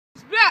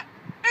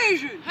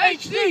Asian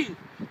HD.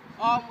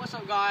 What's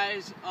up,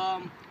 guys?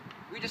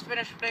 We just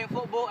finished playing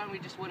football, and we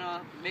just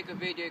wanna make a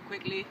video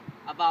quickly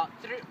about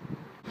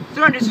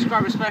 300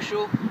 subscriber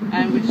special,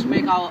 and we just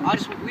make our.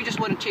 We just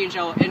want to change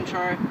our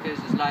intro because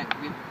it's like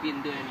we've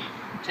been doing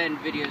 10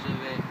 videos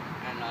of it,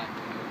 and like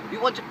we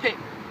want to pick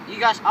you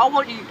guys. I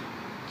want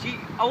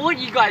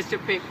you guys to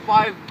pick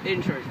 5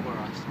 intros for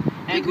us.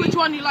 And pick which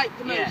one you like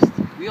the most.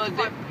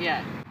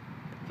 Yeah.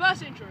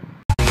 First intro.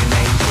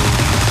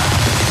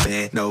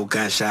 No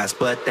gunshots,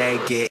 but they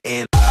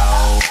getting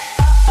low.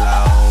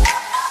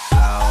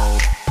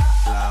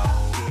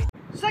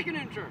 Second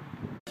intro.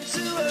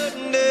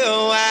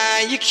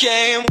 Why you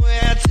came?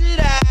 Where did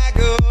I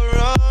go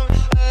wrong?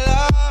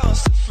 I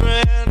lost a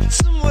friend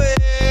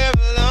somewhere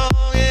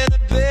along in the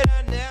bed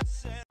I never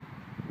said.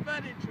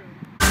 Third intro.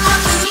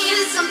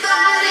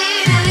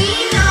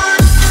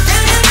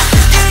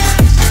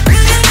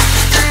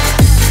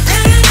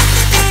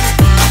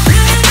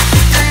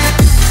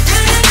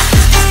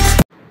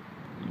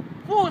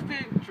 Fourth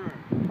intro.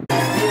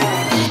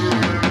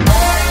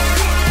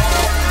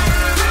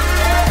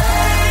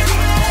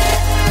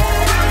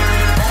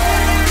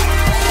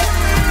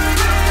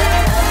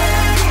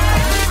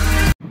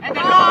 And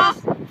the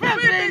last,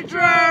 fifth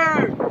intro.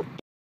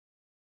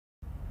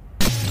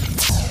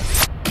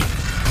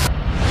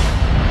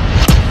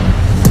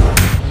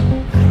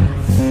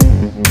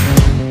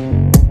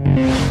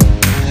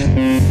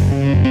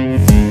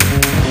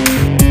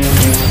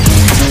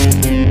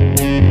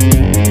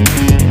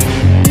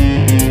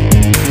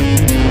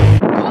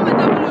 Comment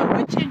down below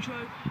which intro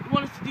you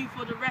want us to do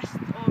for the rest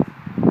of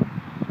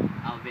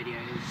our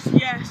videos.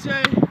 Yeah, so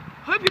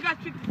hope you guys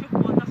picked the fifth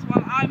one. That's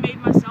one I made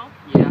myself.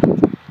 Yeah.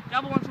 The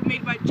other ones were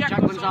made by Jack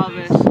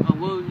Gonsalves. Gonsalves.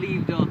 We'll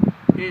leave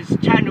his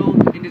channel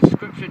in the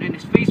description and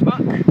his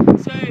Facebook.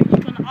 So you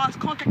can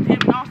contact him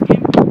and ask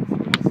him if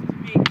he wants to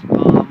make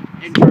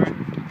Intro.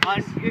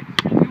 And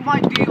we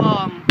might do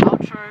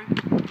outro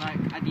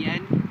like at the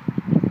end.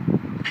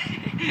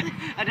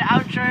 At the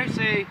outro,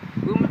 so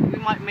we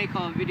might make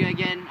a video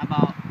again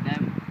about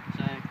them.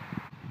 So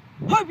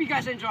hope you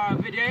guys enjoy our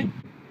video.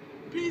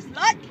 please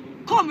like,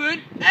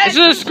 Comment and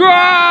subscribe.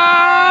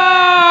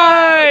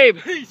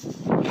 Peace.